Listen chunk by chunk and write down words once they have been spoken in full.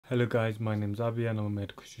Hello guys, my name's Abby and I'm a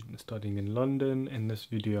medical student studying in London. In this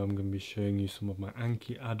video I'm going to be showing you some of my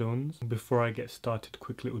Anki add-ons. Before I get started,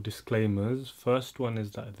 quick little disclaimers. First one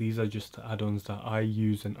is that these are just the add-ons that I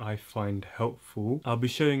use and I find helpful. I'll be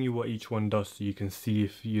showing you what each one does so you can see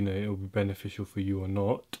if it will be beneficial for you or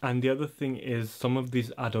not. And the other thing is some of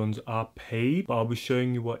these add-ons are paid, but I'll be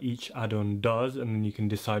showing you what each add-on does and then you can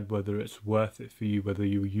decide whether it's worth it for you, whether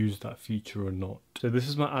you use that feature or not. So this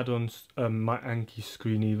is my add-ons, my Anki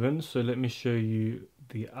screen even. So let me show you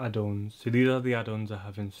the add-ons. So these are the add-ons I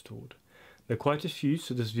have installed. There are quite a few,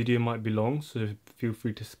 so this video might be long, so feel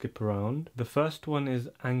free to skip around. The first one is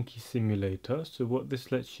Anki Simulator. So what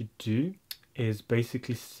this lets you do is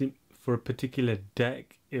basically for a particular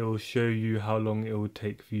deck, it will show you how long it will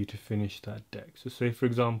take for you to finish that deck. So say for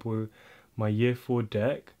example, my year 4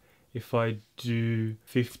 deck, if I do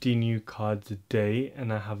 50 new cards a day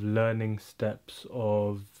and I have learning steps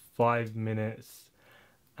of 5 minutes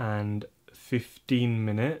and 15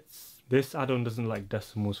 minutes. This add-on doesn't like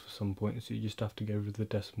decimals for some point, so you just have to go with the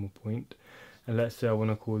decimal point. And let's say I want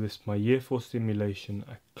to call this my year 4 simulation.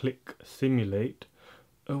 I click simulate.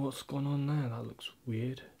 Oh, what's gone on there? That looks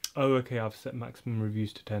weird. Oh, okay, I've set maximum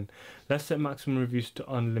reviews to 10. Let's set maximum reviews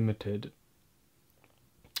to unlimited.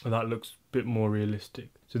 That looks a bit more realistic.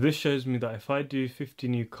 So this shows me that if I do 50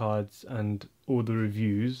 new cards and all the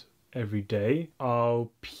reviews every day,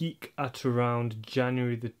 I'll peak at around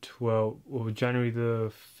January the 12th or January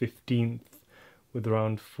the 15th with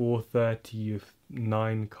around 430 of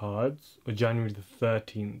 9 cards, or January the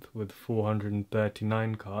 13th with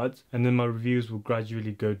 439 cards, and then my reviews will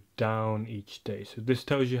gradually go down each day. So this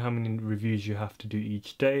tells you how many reviews you have to do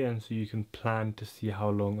each day, and so you can plan to see how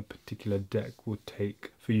long a particular deck will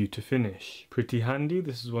take for you to finish. Pretty handy.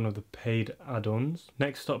 This is one of the paid add-ons.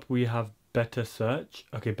 Next up we have Better Search.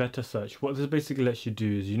 Okay, Better Search. What this basically lets you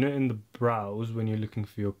do is, in the browse when you're looking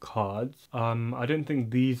for your cards, I don't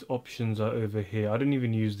think these options are over here. I don't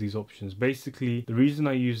even use these options. Basically, the reason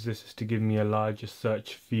I use this is to give me a larger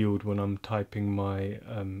search field when I'm typing my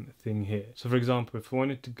thing here. So for example, if I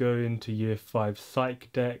wanted to go into year 5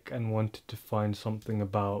 psych deck and wanted to find something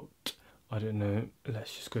about, I don't know,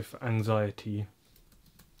 let's just go for anxiety.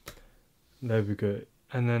 There we go.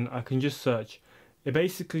 And then I can just search. It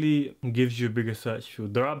basically gives you a bigger search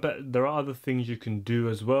field. There are other things you can do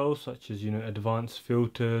as well, such as advanced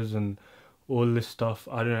filters and all this stuff.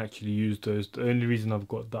 I don't actually use those. The only reason I've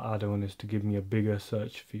got the add-on is to give me a bigger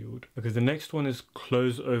search field. Okay, the next one is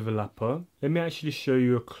Cloze Overlapper. Let me actually show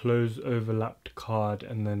you a Cloze overlapped card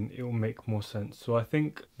and then it will make more sense. So I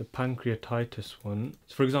think the pancreatitis one,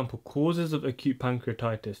 so for example, causes of acute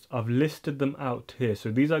pancreatitis, I've listed them out here.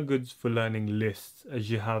 So these are good for learning lists. As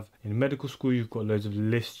you have in medical school, you've got loads of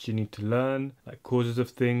lists you need to learn, like causes of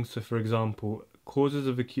things. So for example, causes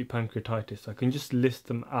of acute pancreatitis, I can just list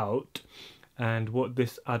them out. And what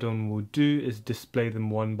this add-on will do is display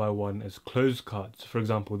them one by one as closed cards. For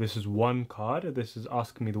example, this is one card. This is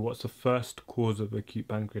asking me what's the first cause of acute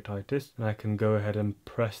pancreatitis. And I can go ahead and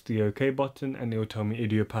press the OK button and it will tell me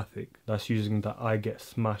idiopathic. That's using the I get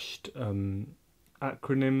smashed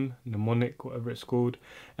acronym, mnemonic, whatever it's called.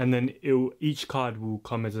 And then each card will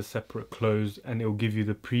come as a separate close and it will give you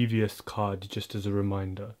the previous card just as a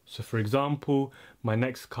reminder. So for example, my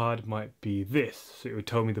next card might be this. So it will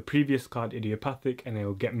tell me the previous card, idiopathic, and it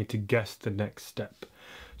will get me to guess the next step.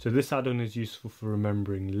 So this add-on is useful for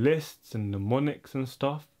remembering lists and mnemonics and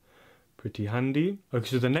stuff. Pretty handy. Okay,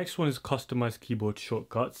 so the next one is customized keyboard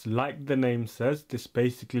shortcuts. Like the name says, this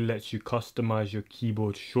basically lets you customize your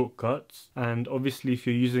keyboard shortcuts. And obviously if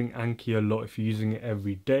you're using Anki a lot, if you're using it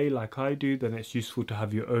every day like I do, then it's useful to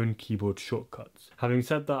have your own keyboard shortcuts. Having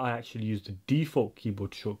said that, I actually use the default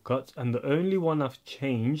keyboard shortcuts, and the only one I've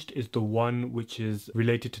changed is the one which is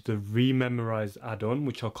related to the Rememorize add-on,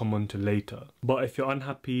 which I'll come on to later. But if you're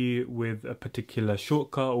unhappy with a particular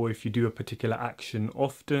shortcut, or if you do a particular action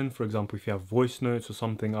often, for example, if you have voice notes or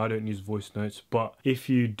something, I don't use voice notes, but if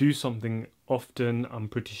you do something often, I'm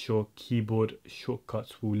pretty sure keyboard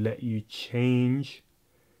shortcuts will let you change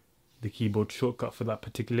the keyboard shortcut for that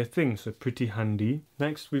particular thing, so pretty handy.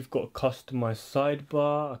 Next we've got customized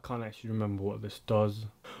sidebar. I can't actually remember what this does.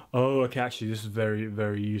 Oh, okay, actually this is very,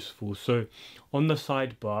 very useful. So on the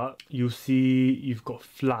sidebar, you'll see you've got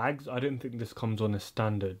flags. I don't think this comes on as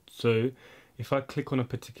standard. So if I click on a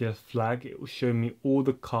particular flag, it will show me all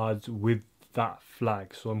the cards with that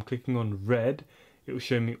flag. So I'm clicking on red, it will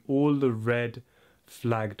show me all the red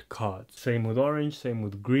flagged cards. Same with orange, same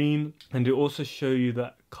with green. And it will also show you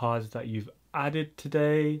that cards that you've added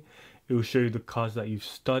today. It will show you the cards that you've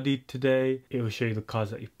studied today. It will show you the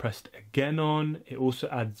cards that you've pressed again on. It also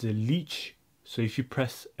adds a leech So if you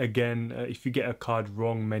press again, if you get a card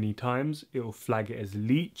wrong many times, it will flag it as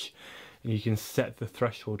leech, and you can set the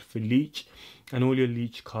threshold for leech, and all your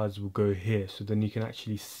leech cards will go here. So then you can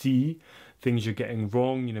actually see things you're getting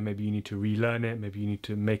wrong. You know, maybe you need to relearn it, maybe you need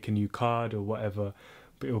to make a new card or whatever,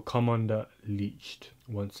 but it will come under leeched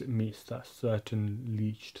once it meets that certain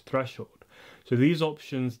leeched threshold. So these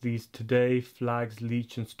options, these today, flags,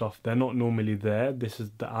 leech and stuff, they're not normally there. This is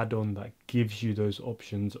the add-on that gives you those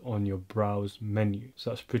options on your browse menu.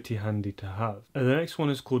 So that's pretty handy to have. And the next one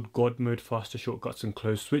is called Godmode, faster shortcuts and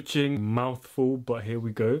close switching. Mouthful, but here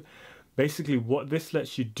we go. Basically what this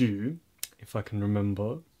lets you do, if I can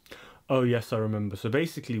remember. Oh yes, I remember. So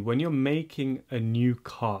basically when you're making a new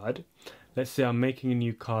card, let's say I'm making a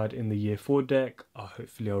new card in the Year 4 deck.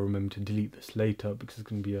 Hopefully I'll remember to delete this later because it's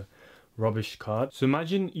going to be a rubbish card. So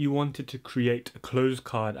imagine you wanted to create a close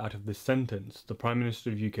card out of this sentence. The Prime Minister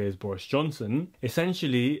of UK is Boris Johnson.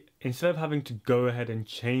 Essentially, instead of having to go ahead and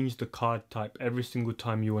change the card type every single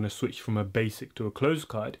time you want to switch from a basic to a close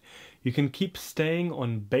card, you can keep staying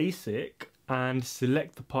on basic and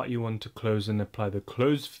select the part you want to close and apply the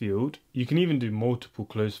close field. You can even do multiple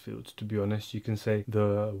close fields, to be honest. You can say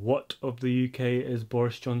the what of the UK is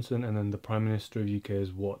Boris Johnson, and then the Prime Minister of UK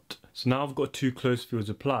is what. So now I've got two close fields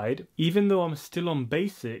applied. Even though I'm still on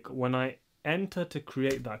basic, when I enter to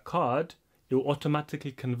create that card, it will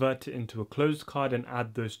automatically convert it into a closed card and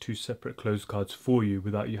add those two separate closed cards for you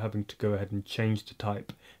without you having to go ahead and change the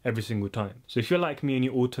type every single time. So if you're like me and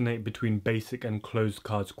you alternate between basic and closed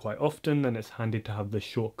cards quite often, then it's handy to have this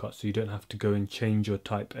shortcut so you don't have to go and change your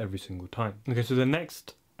type every single time. Okay, so the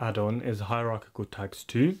next add-on is Hierarchical Tags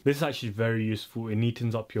 2. This is actually very useful. It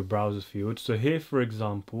neatens up your browser field. So here, for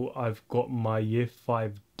example, I've got my Year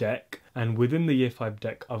 5 deck, and within the Year 5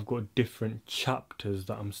 deck, I've got different chapters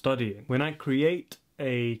that I'm studying. When I create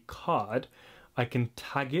a card, I can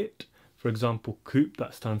tag it. For example, COOP,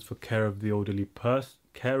 that stands for Care of the Older Person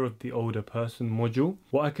module.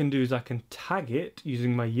 What I can do is I can tag it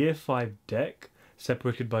using my Year 5 deck,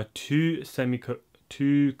 separated by two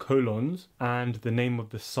colons and the name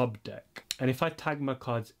of the sub-deck. And if I tag my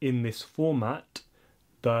cards in this format,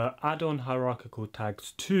 the add-on Hierarchical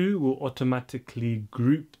Tags 2 will automatically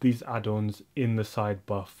group these add-ons in the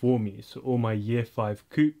sidebar for me. So all my Year 5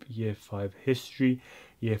 COOP, Year 5 History,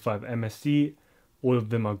 Year 5 MSc, all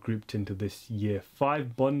of them are grouped into this Year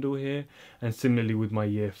 5 bundle here. And similarly with my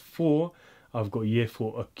Year 4, I've got Year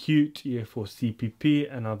 4 Acute, Year 4 CPP,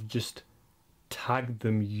 and I've just tagged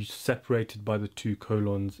them separated by the two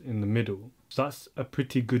colons in the middle. So that's a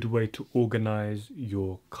pretty good way to organize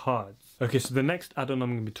your cards. Okay, so the next add-on I'm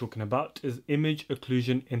going to be talking about is Image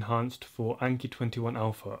Occlusion Enhanced for Anki 21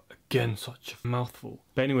 Alpha. Again, such a mouthful.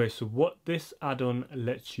 But anyway, so what this add-on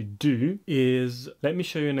lets you do is, let me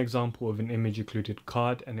show you an example of an image occluded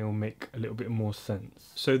card and it will make a little bit more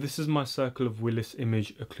sense. So this is my Circle of Willis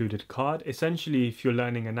image occluded card. Essentially, if you're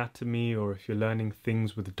learning anatomy or if you're learning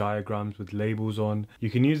things with diagrams with labels on, you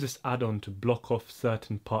can use this add-on to block off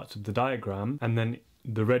certain parts of the diagram, and then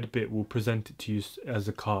the red bit will present it to you as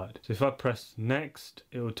a card. So if I press next,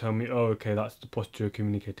 it will tell me, oh, okay, that's the posterior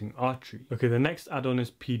communicating artery. Okay, the next add-on is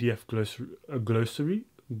PDF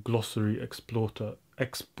glossary exporter,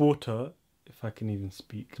 if I can even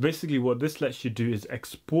speak. So basically what this lets you do is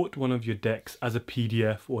export one of your decks as a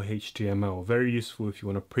PDF or HTML. Very useful if you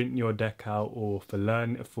want to print your deck out or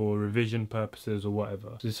for revision purposes or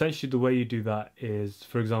whatever. So essentially the way you do that is,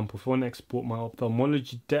 for example, if I want to export my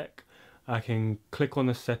ophthalmology deck, I can click on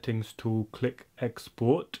the settings tool, click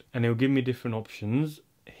export, and it will give me different options.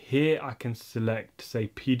 Here I can select,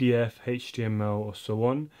 say, PDF, HTML, or so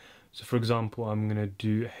on. So for example, I'm going to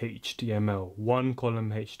do HTML, 1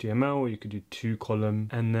 column HTML, or you could do 2 column,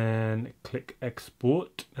 and then click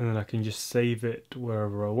export, and then I can just save it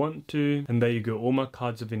wherever I want to. And there you go, all my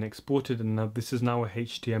cards have been exported, and now this is now a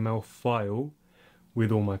HTML file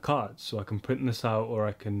with all my cards. So I can print this out, or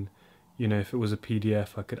I can, you know, if it was a PDF,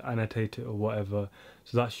 I could annotate it or whatever.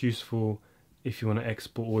 So that's useful if you want to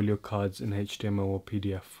export all your cards in HTML or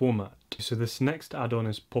PDF format. So this next add-on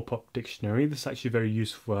is Popup Dictionary. This is actually a very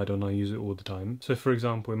useful add-on. I use it all the time. So for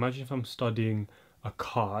example, imagine if I'm studying a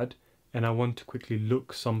card and I want to quickly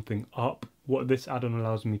look something up. What this add-on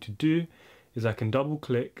allows me to do is I can double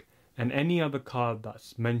click, and any other card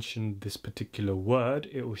that's mentioned this particular word,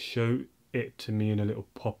 it will show it to me in a little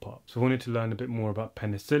pop-up. So I wanted to learn a bit more about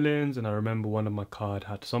penicillins, and I remember one of my card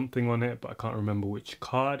had something on it, but I can't remember which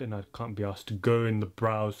card, and I can't be asked to go in the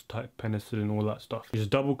browse, type penicillin, all that stuff. You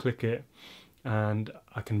just double click it and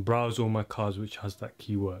I can browse all my cards which has that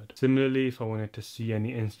keyword. Similarly, if I wanted to see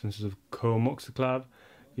any instances of coamoxiclav,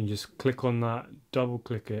 you can just click on that, double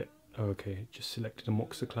click it, Okay, just selected a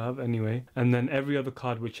Moxiclav anyway. And then every other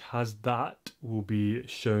card which has that will be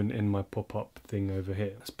shown in my pop-up thing over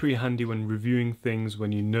here. It's pretty handy when reviewing things,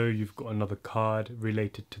 when you know you've got another card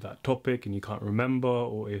related to that topic and you can't remember,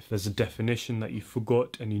 or if there's a definition that you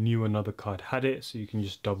forgot and you knew another card had it, so you can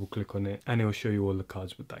just double click on it and it will show you all the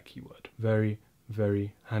cards with that keyword.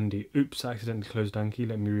 Very handy. Oops, I accidentally closed Anki.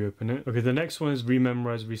 Let me reopen it. Okay, the next one is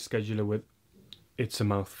Rememorize Rescheduler with, it's a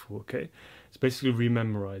mouthful, okay? It's basically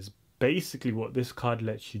Rememorize. Basically what this card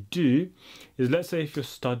lets you do is, let's say if you're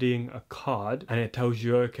studying a card and it tells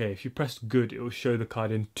you, okay, if you press good, it will show the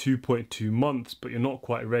card in 2.2 months, but you're not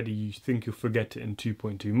quite ready, you think you'll forget it in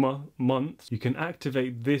 2.2 months, you can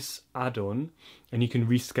activate this add-on and you can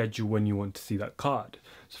reschedule when you want to see that card.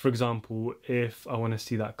 So for example, if I want to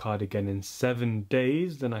see that card again in 7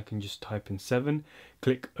 days, then I can just type in 7,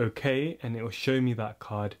 click OK, and it will show me that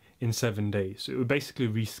card in 7 days. So it will basically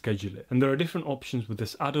reschedule it. And there are different options with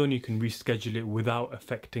this add-on. You can reschedule it without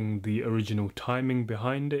affecting the original timing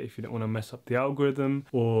behind it if you don't want to mess up the algorithm.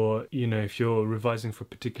 Or, you know, if you're revising for a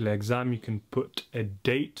particular exam, you can put a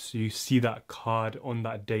date so you see that card on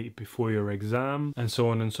that date before your exam, and so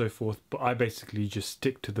on and so forth. But I basically just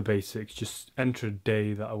stick to the basics, just enter a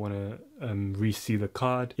day that I want to re-see the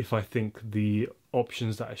card if I think the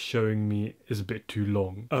options that are showing me is a bit too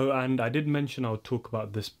long. Oh, and I did mention I'll talk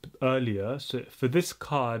about this earlier. So for this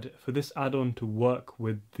card, for this add-on to work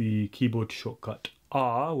with the keyboard shortcut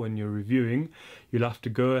R when you're reviewing, you'll have to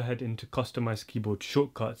go ahead into customize keyboard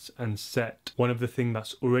shortcuts and set one of the thing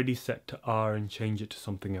that's already set to R and change it to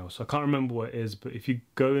something else. I can't remember what it is, but if you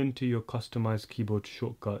go into your customized keyboard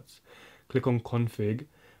shortcuts, click on config,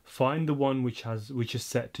 find the one which is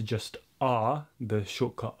set to just R, the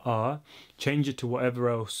shortcut R, change it to whatever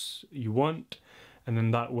else you want, and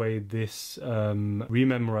then that way this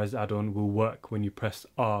Rememorize add-on will work when you press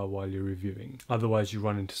R while you're reviewing. Otherwise you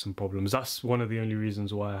run into some problems. That's one of the only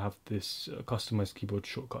reasons why I have this customized keyboard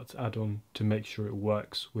shortcuts add-on, to make sure it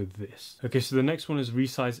works with this. Okay, so the next one is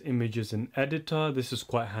Resize Images in Editor. This is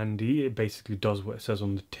quite handy. It basically does what it says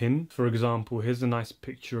on the tin. For example, here's a nice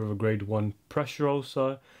picture of a grade 1 pressure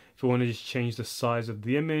ulcer. If I want to just change the size of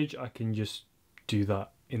the image, I can just do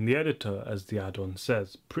that in the editor as the add-on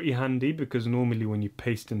says. Pretty handy, because normally when you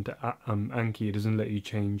paste into Anki, it doesn't let you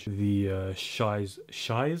change the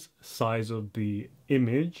size of the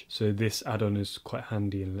image. So this add-on is quite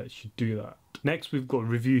handy and lets you do that. Next, we've got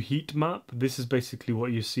Review Heatmap. This is basically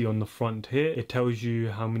what you see on the front here. It tells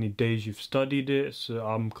you how many days you've studied it. So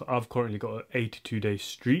I've currently got an 82-day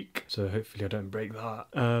streak, so hopefully I don't break that.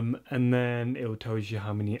 And then it will tell you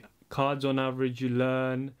how many cards on average you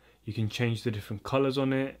learn. You can change the different colors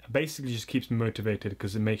on it. It basically just keeps me motivated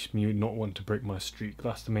because it makes me not want to break my streak.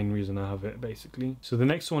 That's the main reason I have it, basically. So the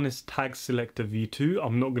next one is Tag Selector V2.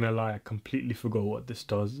 I'm not gonna lie, I completely forgot what this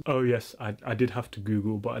does. Oh yes, I did have to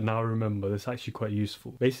Google, but I now remember. This is actually quite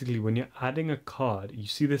useful. Basically, when you're adding a card, you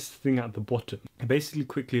see this thing at the bottom. It basically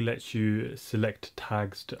quickly lets you select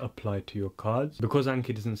tags to apply to your cards. Because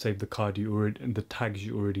Anki doesn't save the tags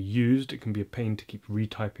you already used, it can be a pain to keep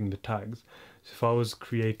retyping the tags. So if I was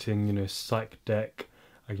creating, you know, psych deck,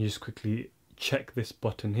 I can just quickly check this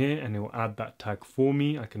button here and it will add that tag for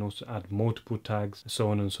me. I can also add multiple tags,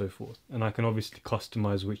 so on and so forth. And I can obviously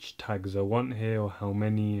customize which tags I want here or how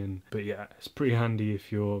many. But yeah, it's pretty handy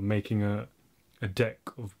if you're making a deck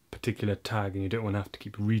of particular tag and you don't want to have to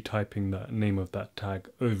keep retyping that name of that tag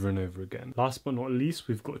over and over again. Last but not least,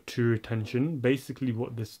 we've got true retention. Basically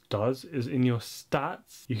what this does is in your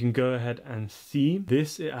stats, you can go ahead and see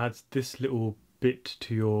this. It adds this little bit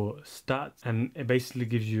to your stats and it basically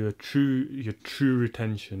gives you your true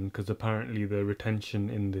retention, because apparently the retention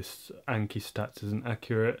in this Anki stats isn't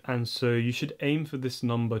accurate, and so you should aim for this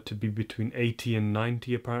number to be between 80 and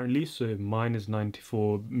 90 apparently. So mine is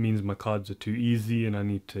 94, means my cards are too easy and I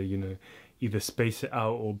need to, you know, either space it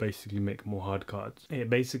out or basically make more hard cards. It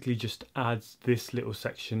basically just adds this little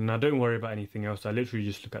section. Now don't worry about anything else, I literally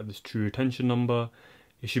just look at this true retention number.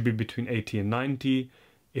 It should be between 80 and 90.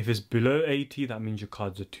 If it's below 80, that means your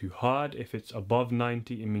cards are too hard. If it's above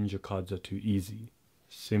 90, it means your cards are too easy.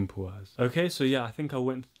 Simple as. Okay, so yeah, I think I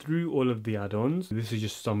went through all of the add-ons. This is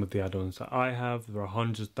just some of the add-ons that I have. There are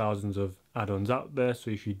hundreds, thousands of add-ons out there.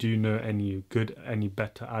 So if you do know any good, any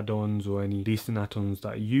better add-ons or any decent add-ons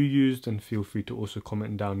that you used, then feel free to also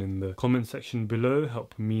comment down in the comment section below.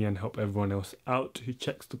 Help me and help everyone else out who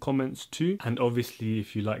checks the comments too. And obviously,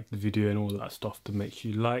 if you liked the video and all that stuff, then make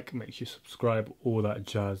sure you like, make sure you subscribe, all that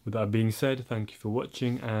jazz. With that being said, thank you for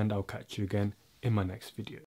watching and I'll catch you again in my next video.